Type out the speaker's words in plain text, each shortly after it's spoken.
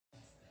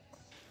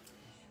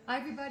Hi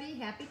everybody,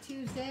 happy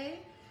Tuesday.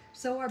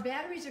 So our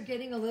batteries are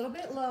getting a little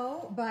bit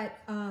low, but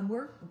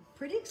we're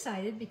pretty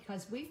excited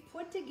because we've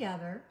put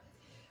together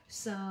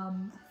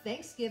some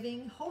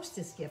Thanksgiving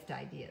hostess gift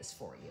ideas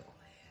for you.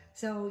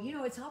 So, you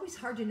know, it's always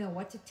hard to know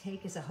what to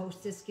take as a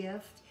hostess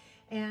gift.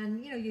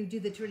 And, you know, you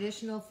do the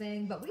traditional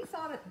thing, but we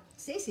thought,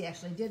 Stacy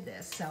actually did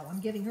this, so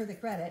I'm giving her the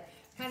credit,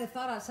 kind of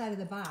thought outside of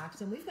the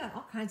box, and we've got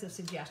all kinds of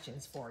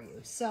suggestions for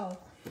you. So,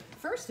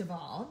 first of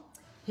all,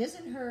 his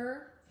and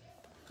her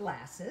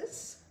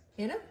glasses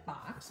in a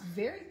box,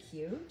 very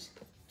cute,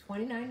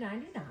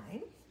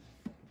 $29.99.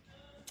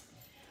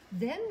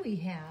 Then we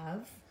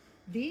have,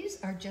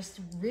 these are just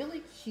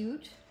really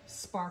cute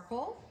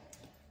sparkle.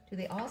 Do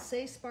they all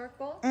say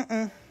sparkle?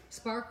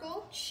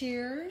 Sparkle,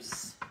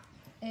 cheers,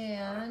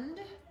 and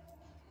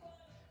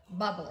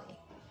bubbly.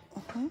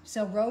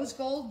 So rose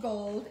gold,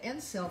 gold,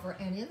 and silver,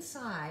 and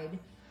inside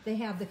they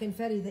have the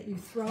confetti that you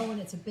throw, and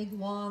it's a big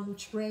long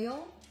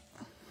trail.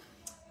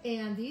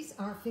 And these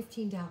are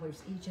 $15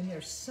 each, and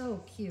they're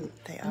so cute.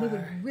 They and they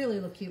would really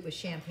look cute with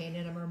champagne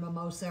in them or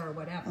mimosa or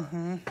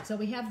whatever. So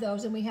we have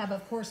those, and we have,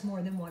 of course,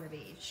 more than one of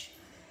each.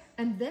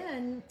 And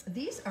then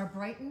these are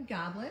Brighton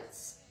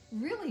goblets.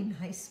 Really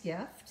nice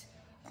gift.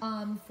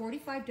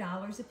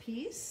 $45 a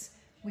piece.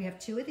 We have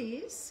 2 of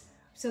these.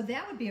 So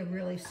that would be a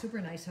really super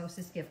nice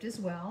hostess gift as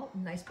well.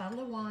 Nice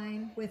bottle of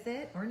wine with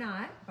it, or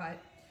not, but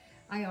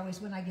I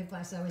always, when I give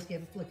glasses, I always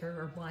give liquor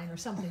or wine or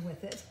something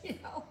with it, you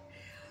know.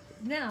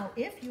 Now,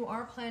 if you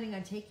are planning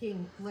on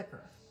taking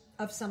liquor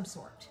of some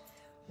sort,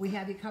 we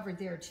have you covered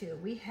there too.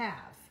 We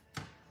have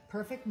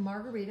perfect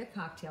margarita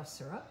cocktail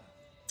syrup.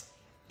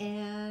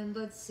 And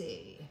let's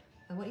see.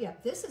 Yeah,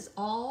 this is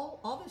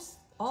all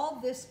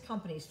this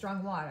company,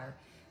 Strong Water,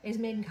 is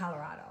made in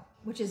Colorado,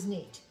 which is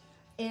neat.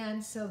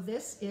 And so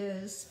this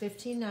is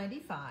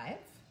 $15.95.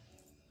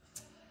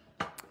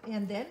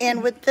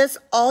 And with this,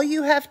 all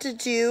you have to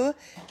do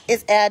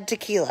is add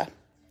tequila.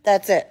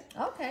 That's it.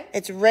 Okay.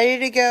 It's ready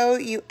to go.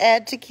 You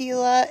add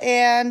tequila,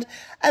 and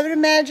I would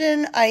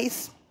imagine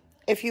ice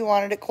if you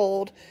wanted it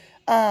cold.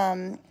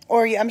 I'm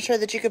sure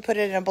that you could put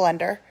it in a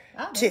blender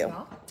too.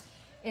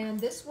 And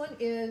this one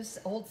is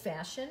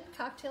old-fashioned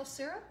cocktail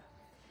syrup,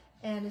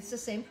 and it's the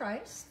same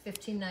price,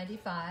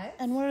 $15.95.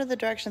 And what are the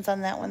directions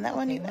on that one? That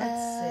one you let's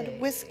add see.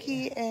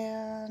 whiskey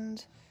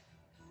and...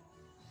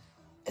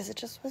 Is it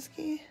just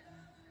whiskey?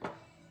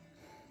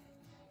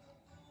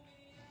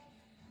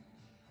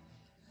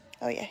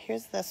 Oh yeah,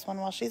 here's this one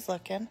while she's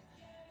looking.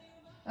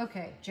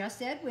 Okay,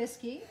 just add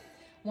whiskey,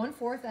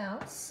 1/4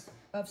 ounce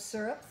of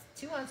syrup,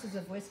 2 ounces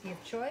of whiskey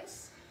of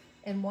choice,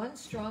 and 1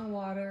 strong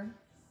water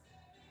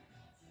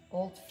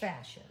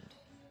old-fashioned.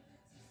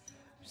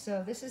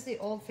 So this is the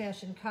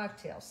old-fashioned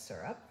cocktail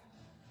syrup.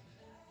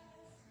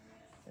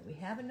 Do we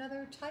have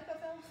another type of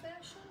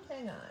old-fashioned?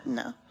 Hang on.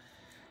 No.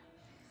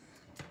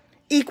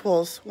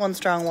 Equals 1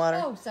 strong water.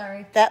 Oh,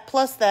 sorry. That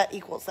plus that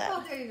equals that.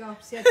 Oh, there you go.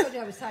 See, I told you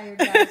I was tired,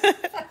 guys.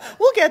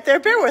 We'll get there.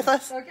 Bear with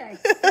us. Okay,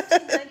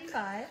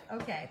 $15.95.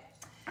 Okay.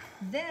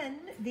 Then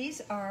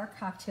these are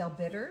cocktail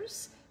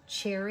bitters: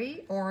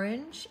 cherry,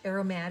 orange,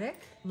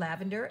 aromatic,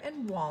 lavender,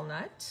 and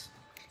walnut.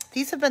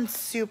 These have been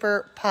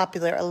super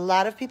popular. A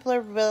lot of people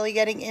are really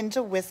getting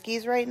into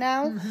whiskeys right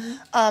now.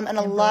 And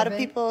a lot of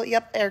people,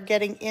 are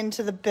getting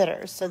into the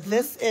bitters. So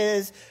this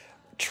is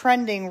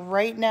trending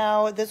right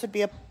now. This would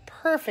be a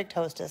perfect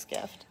hostess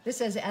gift. This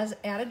says,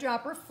 add a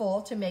dropper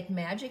full to make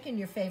magic in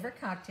your favorite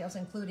cocktails,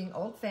 including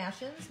old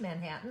fashions,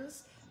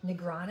 Manhattans,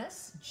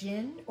 Negranas,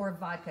 gin or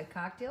vodka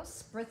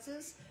cocktails,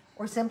 spritzes,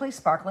 or simply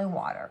sparkling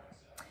water.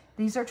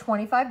 These are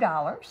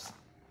 $25.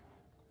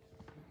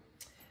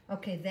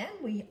 Okay, then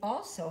we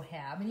also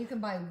have, and you can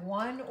buy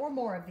 1 or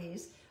more of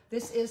these.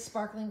 This is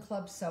sparkling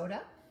club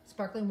soda,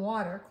 sparkling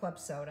water club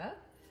soda.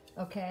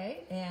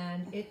 Okay,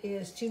 and it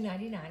is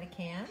 $2.99 a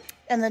can.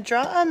 And the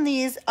draw on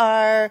these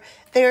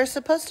they are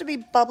supposed to be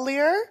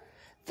bubblier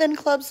than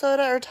club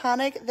soda or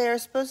tonic. They are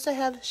supposed to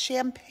have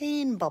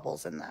champagne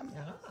bubbles in them.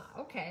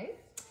 Okay.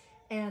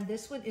 And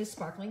this one is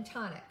sparkling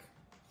tonic.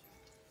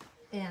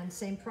 And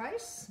same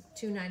price,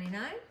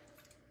 $2.99.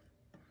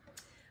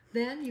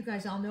 Then you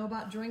guys all know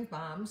about drink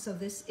bombs. So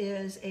this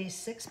is a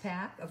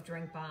 6-pack of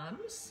drink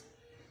bombs.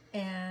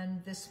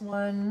 And this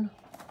one,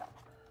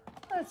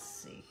 let's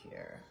see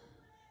here.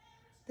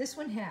 This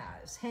one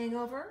has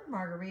Hangover,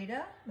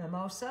 Margarita,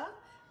 Mimosa,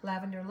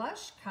 Lavender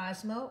Lush,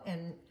 Cosmo,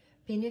 and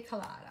Pina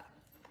Colada.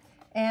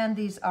 And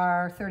these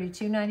are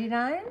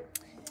 $32.99.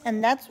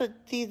 And that's what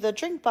the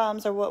drink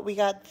bombs are what we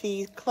got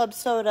the club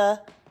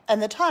soda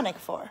and the tonic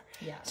for.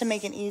 Yes. To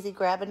make an easy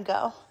grab and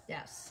go.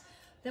 Yes.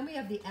 Then we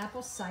have the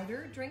apple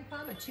cider drink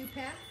bomb, a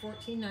 2-pack,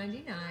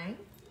 $14.99.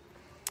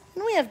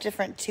 And we have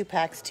different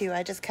 2-packs too.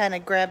 I just kind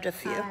of grabbed a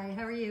few. Hi,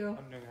 how are you?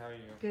 I'm doing, how are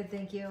you? Good,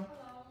 thank you.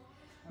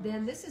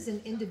 Then this is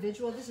an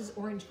individual. This is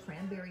Orange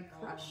Cranberry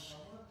Crush,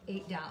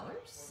 $8.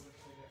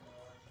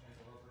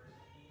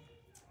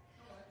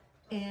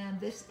 And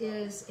this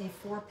is a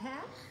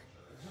 4-pack.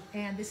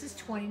 And this is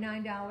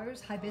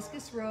 $29.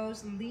 Hibiscus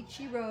Rose,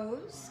 Lychee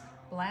Rose,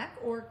 Black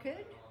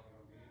Orchid,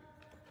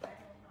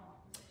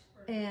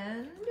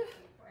 and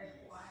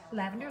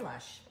Lavender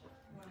Lush.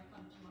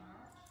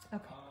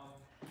 Okay.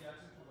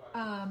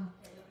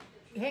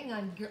 Hang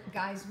on,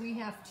 guys. We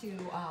have to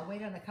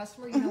wait on a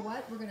customer. You know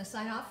what? We're going to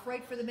sign off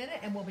right for the minute,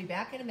 and we'll be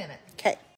back in a minute. Okay.